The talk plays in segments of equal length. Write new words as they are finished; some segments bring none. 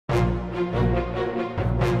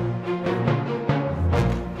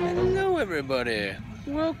Hello everybody,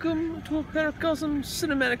 welcome to a Paracosm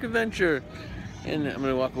Cinematic Adventure, and I'm going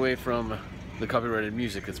to walk away from the copyrighted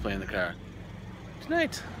music that's playing in the car.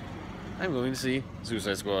 Tonight, I'm going to see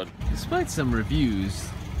Suicide Squad. Despite some reviews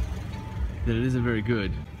that it isn't very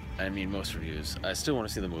good, I mean most reviews, I still want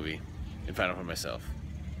to see the movie and find out for myself.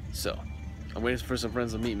 So, I'm waiting for some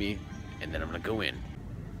friends to meet me, and then I'm going to go in.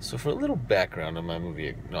 So for a little background on my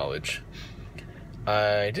movie knowledge,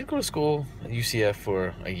 I did go to school at UCF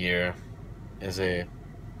for a year as a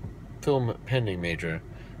film pending major.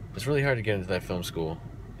 It's really hard to get into that film school.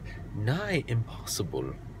 Nigh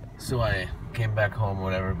impossible. So I came back home or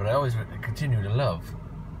whatever, but I always continued a love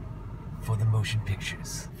for the motion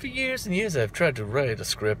pictures. For years and years I've tried to write a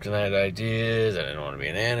script and I had ideas. I didn't want to be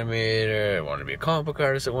an animator, I wanted to be a comic book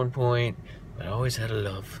artist at one point, but I always had a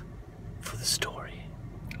love for the story.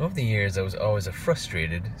 Over the years I was always a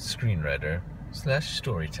frustrated screenwriter /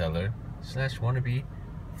 storyteller / wannabe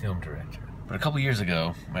film director. But a couple years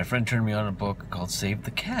ago, my friend turned me on a book called Save the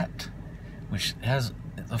Cat, which has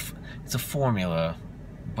it's a formula,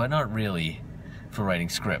 but not really, for writing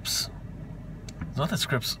scripts. It's not that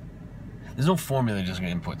scripts, there's no formula. You're just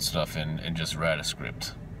gonna input stuff in and just write a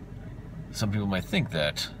script. Some people might think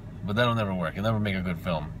that, but that'll never work. It'll never make a good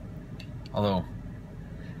film. Although,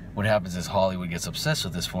 what happens is Hollywood gets obsessed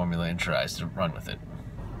with this formula and tries to run with it.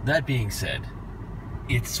 That being said,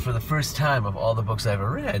 it's for the first time of all the books I've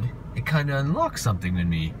ever read, it kind of unlocked something in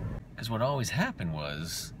me. Because what always happened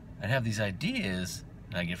was, I'd have these ideas,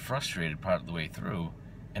 and I'd get frustrated part of the way through,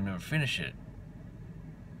 and never finish it.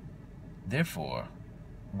 Therefore,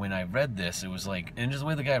 when I read this, it was like, and just the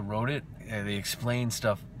way the guy wrote it, they explain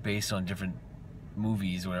stuff based on different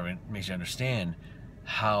movies, whatever, it makes you understand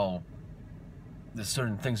how there's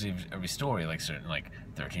certain things in every story, like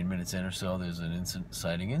 13 minutes in or so, there's an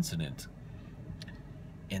inciting incident.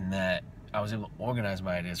 In that, I was able to organize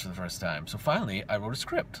my ideas for the first time. So finally, I wrote a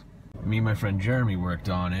script. Me and my friend Jeremy worked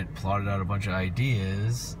on it, plotted out a bunch of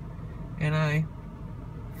ideas, and I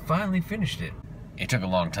finally finished it. It took a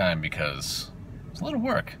long time because it's a lot of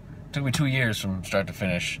work. It took me 2 years from start to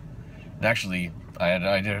finish. And actually,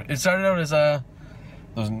 it started out as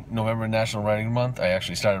those November National Writing Month. I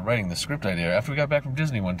actually started writing the script idea after we got back from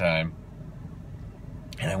Disney one time.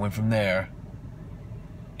 And I went from there.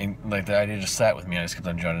 And like the idea just sat with me. I just kept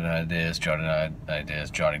on jotting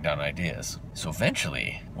down ideas. So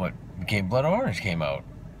eventually, what became Blood Orange came out.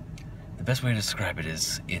 The best way to describe it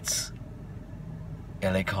is it's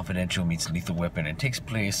LA Confidential meets Lethal Weapon. It takes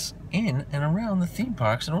place in and around the theme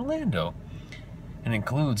parks in Orlando. And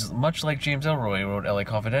includes, much like James Ellroy wrote LA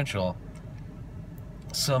Confidential,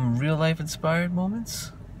 some real-life inspired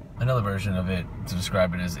moments. Another version of it, to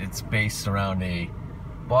describe it, is it's based around a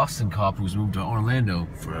Boston cop who's moved to Orlando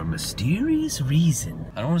for a mysterious reason.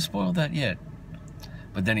 I don't want to spoil that yet.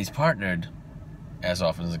 But then he's partnered, as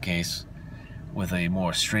often is the case, with a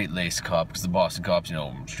more straight-laced cop, because the Boston cops, you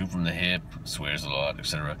know, shoot from the hip, swears a lot,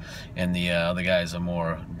 etc. And the other guys are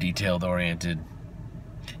more detailed-oriented.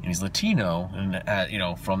 And he's Latino, and you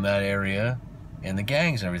know, from that area, and the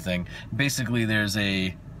gangs and everything. Basically, there's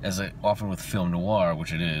often with film noir,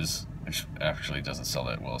 which it is, which actually doesn't sell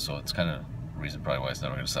that well, so it's kind of reason probably why it's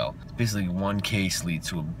never going to sell. It's basically one case leads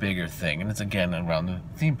to a bigger thing, and it's again around the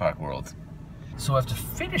theme park world. So after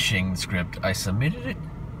finishing the script, I submitted it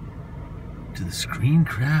to the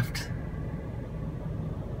Screencraft.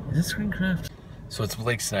 Is it Screencraft? So it's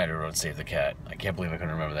Blake Snyder wrote Save the Cat. I can't believe I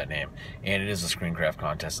couldn't remember that name. And it is a Screencraft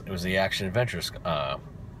contest. It was the Action Adventure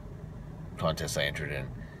contest I entered in.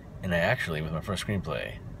 And I actually, with my first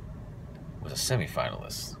screenplay, was a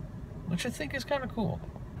semi-finalist, which I think is kind of cool.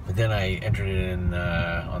 But then I entered it in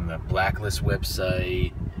on the Blacklist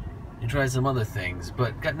website and tried some other things,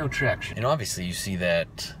 but got no traction. And obviously you see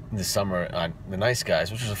that this summer on The Nice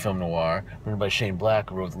Guys, which was a film noir, written by Shane Black,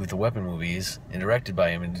 who wrote the Lethal Weapon movies, and directed by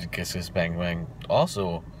him, and did Kiss Kiss Bang Bang,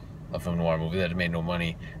 also a film noir movie that had made no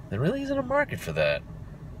money. There really isn't a market for that.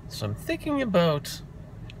 So I'm thinking about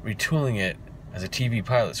retooling it as a TV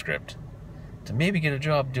pilot script to maybe get a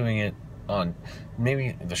job doing it on,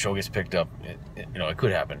 maybe the show gets picked up, you know, it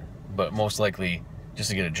could happen, but most likely just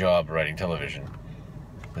to get a job writing television.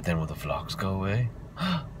 But then will the vlogs go away?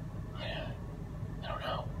 I don't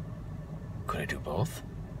know. Could I do both?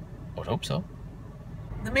 I would hope so.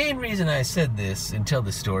 The main reason I said this and tell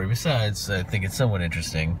this story, besides I think it's somewhat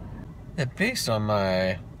interesting, that based on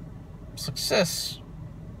my success,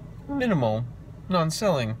 minimal,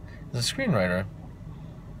 non-selling, as a screenwriter,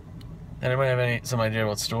 and I might have some idea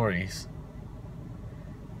about stories.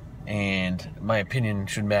 And my opinion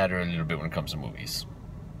should matter a little bit when it comes to movies.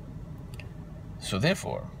 So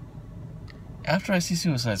therefore, after I see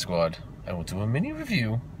Suicide Squad, I will do a mini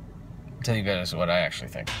review and tell you guys what I actually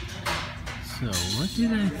think. So, what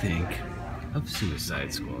did I think of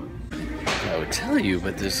Suicide Squad? I would tell you,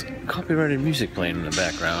 but there's copyrighted music playing in the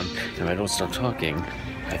background, and if I don't stop talking,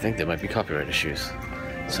 I think there might be copyright issues.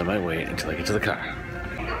 So I might wait until I get to the car.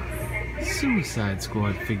 Suicide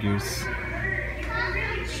Squad figures.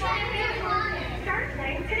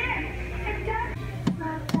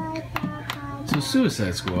 So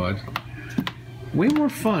Suicide Squad, way more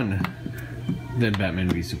fun than Batman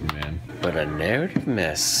v Superman. But a narrative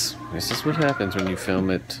mess. This is what happens when you film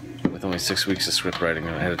it with only 6 weeks of script writing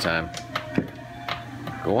ahead of time.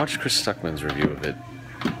 Go watch Chris Stuckman's review of it.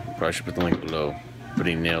 Probably should put the link below. But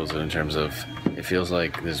he nails it in terms of, it feels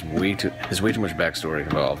like there's way too much backstory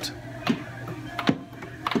involved.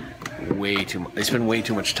 They spend way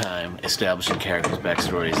too much time establishing characters'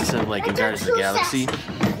 backstories instead of like in Guardians of the Galaxy,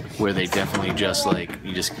 where they definitely just like,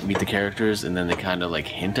 you just meet the characters and then they kind of like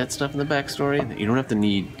hint at stuff in the backstory. You don't have to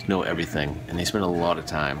know everything, and they spend a lot of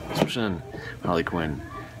time, especially on Harley Quinn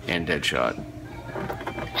and Deadshot,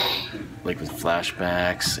 like with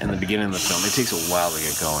flashbacks in the beginning of the film. It takes a while to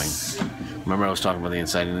get going. Remember I was talking about the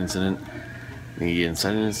inciting incident? The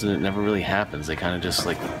inciting incident never really happens. They kind of just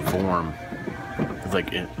like form.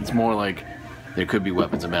 It's more like there could be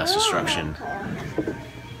weapons of mass destruction,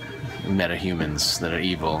 meta-humans that are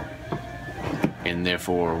evil, and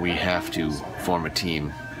therefore we have to form a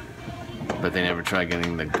team. But they never try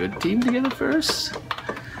getting the good team together first.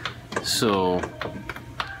 So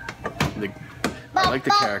I like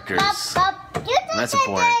the characters, and that's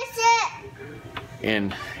important.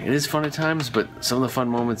 And it is fun at times, but some of the fun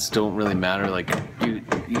moments don't really matter. Like, you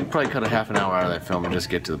probably cut a half an hour out of that film and just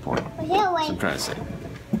get to the point. That's what I'm trying to say.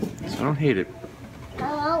 So I don't hate it.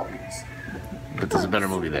 But there's a better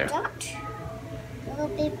movie there.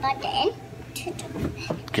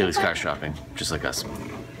 Kaylee's car shopping, just like us.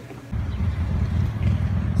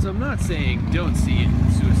 So I'm not saying don't see it,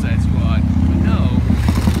 Suicide Squad, but no.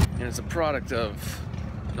 And it's a product of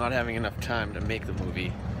not having enough time to make the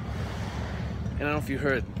movie. And I don't know if you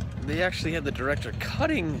heard, they actually had the director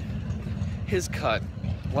cutting his cut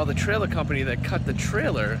while the trailer company that cut the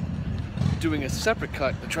trailer doing a separate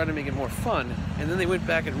cut to try to make it more fun, and then they went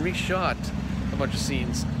back and reshot a bunch of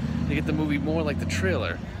scenes to get the movie more like the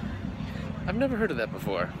trailer. I've never heard of that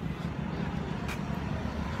before.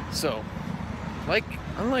 So,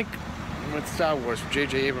 unlike with Star Wars,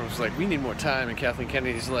 J.J. Abrams was like, we need more time, and Kathleen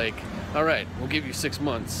Kennedy's like, alright, we'll give you 6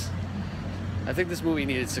 months. I think this movie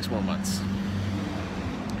needed 6 more months.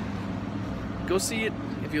 Go see it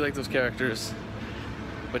if you like those characters,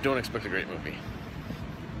 but don't expect a great movie.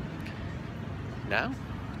 Now,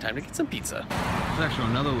 time to get some pizza. There's actually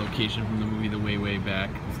another location from the movie The Way Back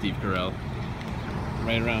with Steve Carell.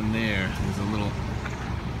 Right around there is a little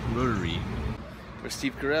rotary where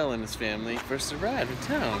Steve Carell and his family first arrived in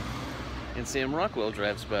town. And Sam Rockwell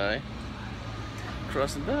drives by,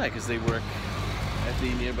 crossing by because they work at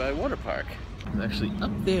the nearby water park. I was actually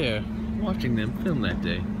up there watching them film that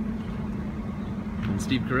day. And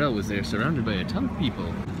Steve Carell was there surrounded by a ton of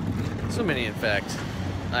people. So many, in fact,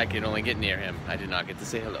 I could only get near him. I did not get to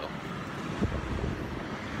say hello.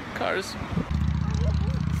 Cars.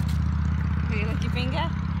 Can you lick your finger?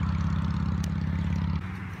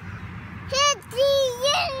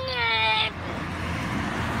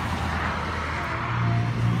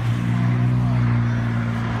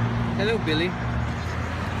 Hello, Billy.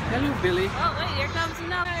 Hello, Billy. Oh, wait, here comes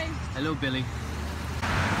another. Hello, Billy.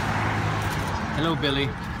 Hello, Billy.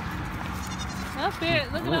 Up here,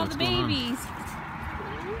 look at all the babies.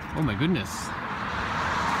 Oh my goodness.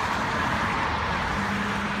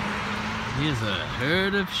 Here's a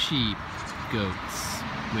herd of sheep. Goats.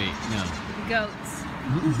 Wait, no. Goats.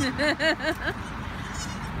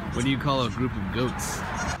 What do you call a group of goats?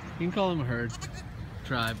 You can call them a herd,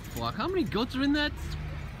 tribe, flock. How many goats are in that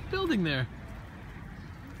building there?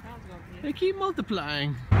 They keep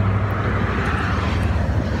multiplying.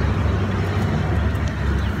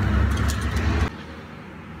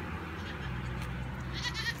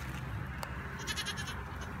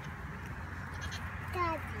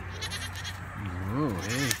 Oh,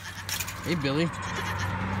 hey. Hey, Billy.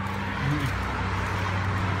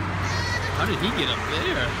 How did he get up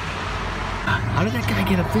there? How did that guy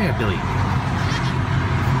get up there, Billy?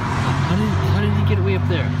 How did he get way up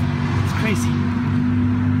there? It's crazy.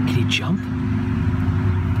 Can he jump?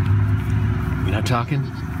 You're not talking?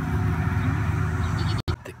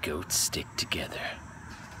 The goats stick together.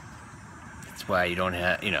 That's why you don't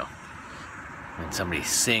have, you know, when somebody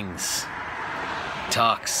sings,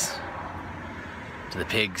 talks to the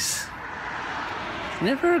pigs,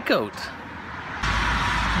 never a goat.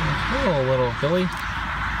 Hello, little Billy.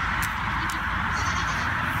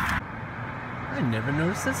 I never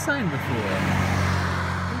noticed that sign before.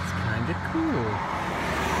 It's kinda cool.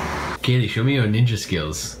 Kaylee, show me your ninja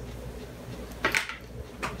skills.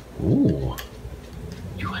 Ooh.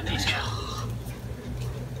 You a ninja.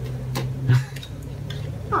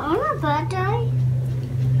 I'm a bad guy.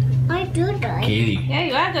 I do die. Kaylee. Yeah,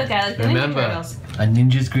 you are a good guy. Like the Remember, Ninja Turtles. a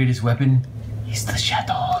ninja's greatest weapon is the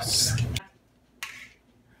shadows.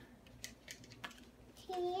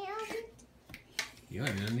 You're a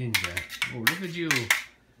ninja. Oh, look at you.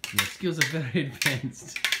 Your skills are very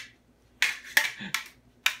advanced.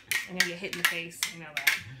 I'm gonna get hit in the face. You know that.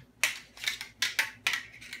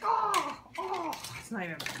 Oh, it's not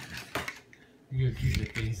even bad. Your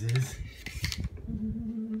cute faces.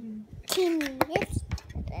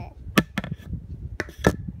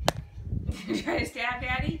 You trying to stab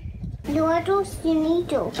Daddy? No, I don't. You need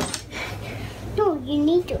to. No, you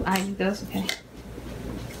need to. I need those. Okay.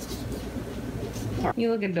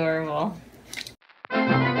 You look adorable.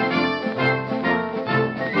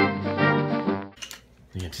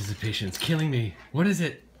 The anticipation is killing me. What is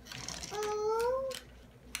it? Oh,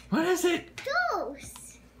 What is it?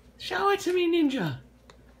 those. Show it to me, ninja.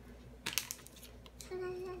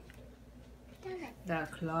 The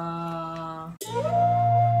claw.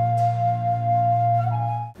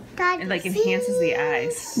 Daddy, It like enhances the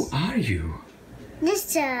eyes. Who are you?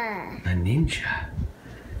 Ninja. A ninja.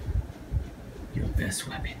 Your best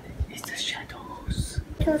weapon is the shadows.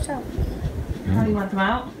 So. How do you want them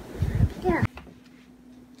out? Yeah.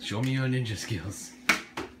 Show me your ninja skills.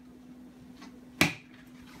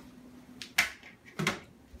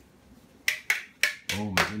 Oh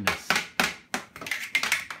my goodness.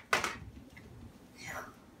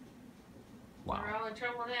 Wow. We're all in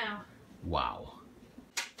trouble now. Wow.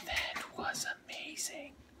 That was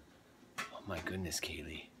amazing. Oh my goodness,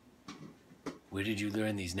 Kaylee. Where did you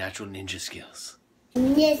learn these natural ninja skills?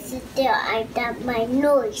 This is there. I got my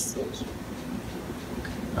noises.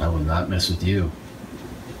 I will not mess with you.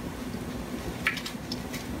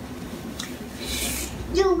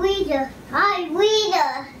 You reader. I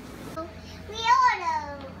reader. We are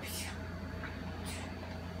those.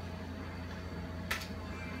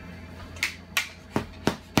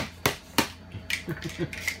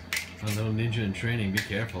 A little ninja in training, be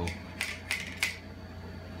careful.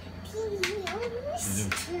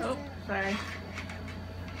 Oh, sorry.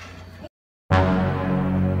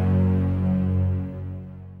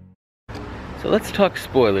 So let's talk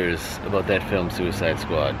spoilers about that film, Suicide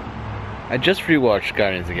Squad. I just rewatched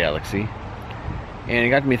Guardians of the Galaxy, and it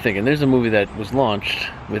got me thinking, there's a movie that was launched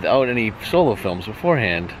without any solo films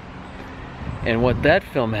beforehand. And what that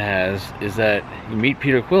film has is that you meet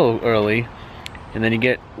Peter Quill early, and then you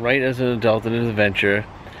get right as an adult in an adventure,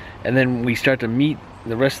 and then we start to meet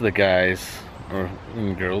the rest of the guys, or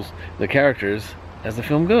girls, the characters, as the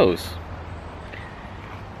film goes.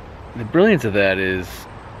 The brilliance of that is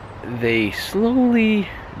they slowly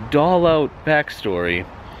doll out backstory.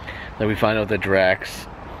 Like we find out that Drax,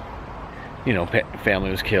 you know, family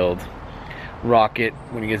was killed. Rocket,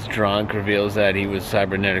 when he gets drunk, reveals that he was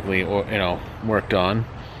cybernetically, or you know, worked on.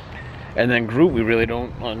 And then Groot, we really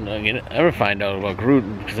don't ever find out about Groot,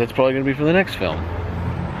 because that's probably going to be for the next film.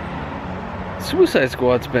 Suicide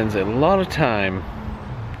Squad spends a lot of time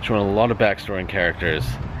showing a lot of backstory and characters.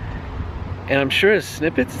 And I'm sure as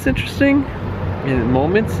snippets it's interesting, in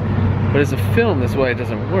moments, but as a film, that's why it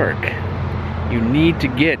doesn't work. You need to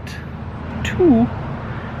get to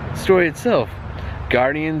the story itself.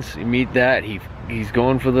 Guardians, you meet that, he's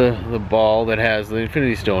going for the ball that has the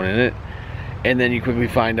Infinity Stone in it, and then you quickly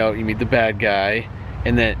find out, you meet the bad guy,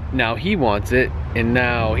 and then now he wants it, and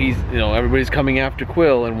now he's, you know, everybody's coming after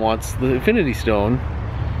Quill and wants the Infinity Stone,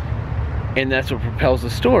 and that's what propels the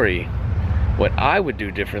story. What I would do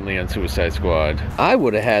differently on Suicide Squad, I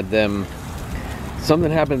would have had them,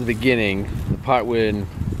 something happened at the beginning, the part when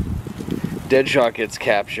Deadshot gets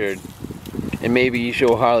captured, and maybe you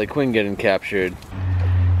show Harley Quinn getting captured,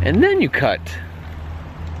 and then you cut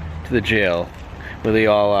to the jail where they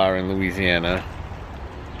all are in Louisiana,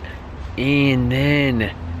 and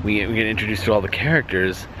then we get introduced to all the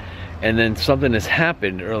characters, and then something has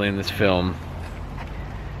happened early in this film.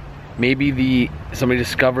 Maybe somebody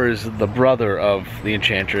discovers the brother of the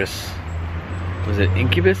Enchantress. Was it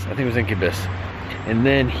Incubus? I think it was Incubus. And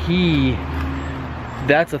then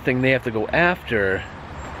that's the thing they have to go after.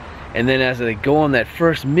 And then as they go on that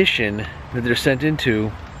first mission that they're sent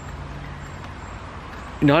into,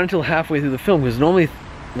 not until halfway through the film, because normally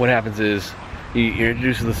what happens is you're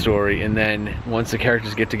introduced to the story, and then once the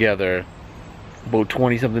characters get together, about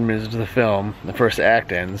 20 something minutes into the film, the first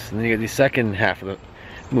act ends, and then you get the second half of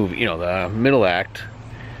movie, you know, the middle act.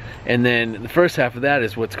 And then the first half of that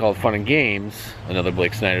is what's called fun and games, another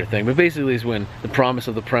Blake Snyder thing. But basically is when the promise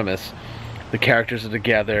of the premise, the characters are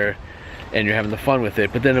together, and you're having the fun with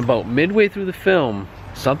it. But then about midway through the film,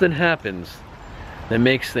 something happens that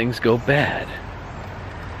makes things go bad.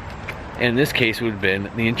 And in this case, it would have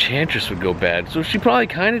been the Enchantress would go bad. So she probably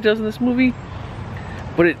kind of does in this movie,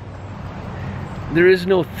 but there is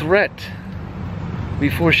no threat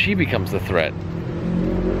before she becomes the threat.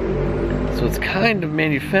 So it's kind of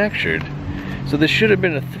manufactured. So there should have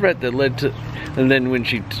been a threat that led to, and then when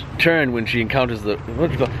she turned, when she encounters the, what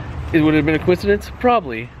do you call it, would it have been a coincidence?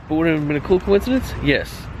 Probably. But would it have been a cool coincidence?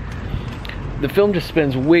 Yes. The film just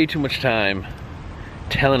spends way too much time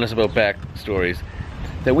telling us about backstories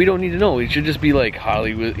that we don't need to know. It should just be like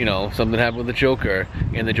Hollywood, you know, something happened with the Joker,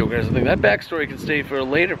 and the Joker has something. That backstory can stay for a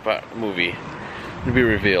later movie to be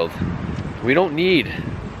revealed. We don't need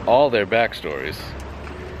all their backstories.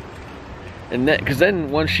 And that, because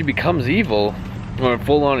then once she becomes evil, or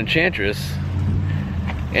full-on Enchantress,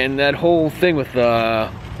 and that whole thing with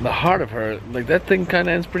the heart of her, like that thing kind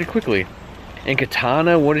of ends pretty quickly. And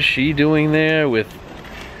Katana, what is she doing there with?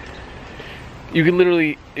 You can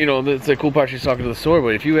literally, you know, it's a cool part she's talking to the sword,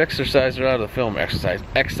 but if you excise her out of the film,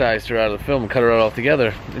 excised her out of the film and cut her out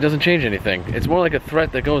altogether, it doesn't change anything. It's more like a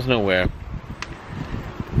threat that goes nowhere.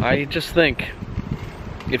 I just think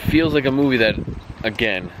it feels like a movie that,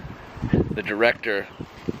 again, the director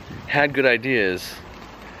had good ideas,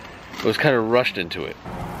 but was kind of rushed into it.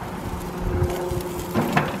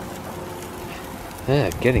 Yeah,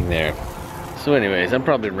 getting there. So anyways, I'm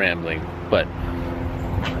probably rambling, but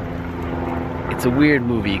it's a weird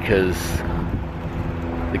movie because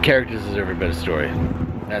the characters deserve a better story.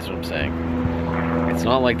 That's what I'm saying. It's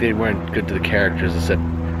not like they weren't good to the characters, except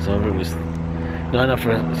some of it was not enough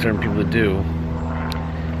for certain people to do.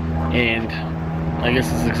 And I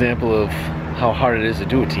guess it's an example of how hard it is to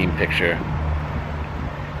do a team picture.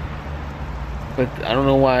 But I don't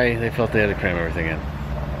know why they felt they had to cram everything in.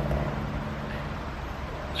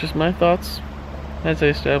 It's just my thoughts, as I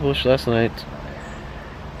established last night,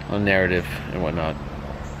 on narrative and whatnot.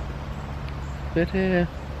 But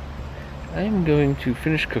I'm going to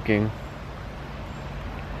finish cooking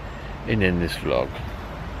and end this vlog.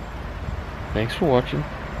 Thanks for watching.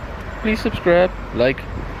 Please subscribe, like,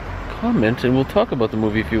 comment, and we'll talk about the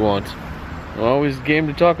movie if you want. I'm always game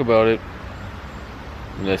to talk about it,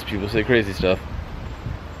 unless people say crazy stuff.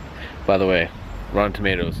 By the way, Rotten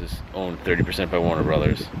Tomatoes is owned 30% by Warner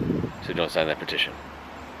Brothers, so don't sign that petition.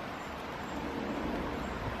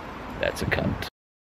 That's a cut.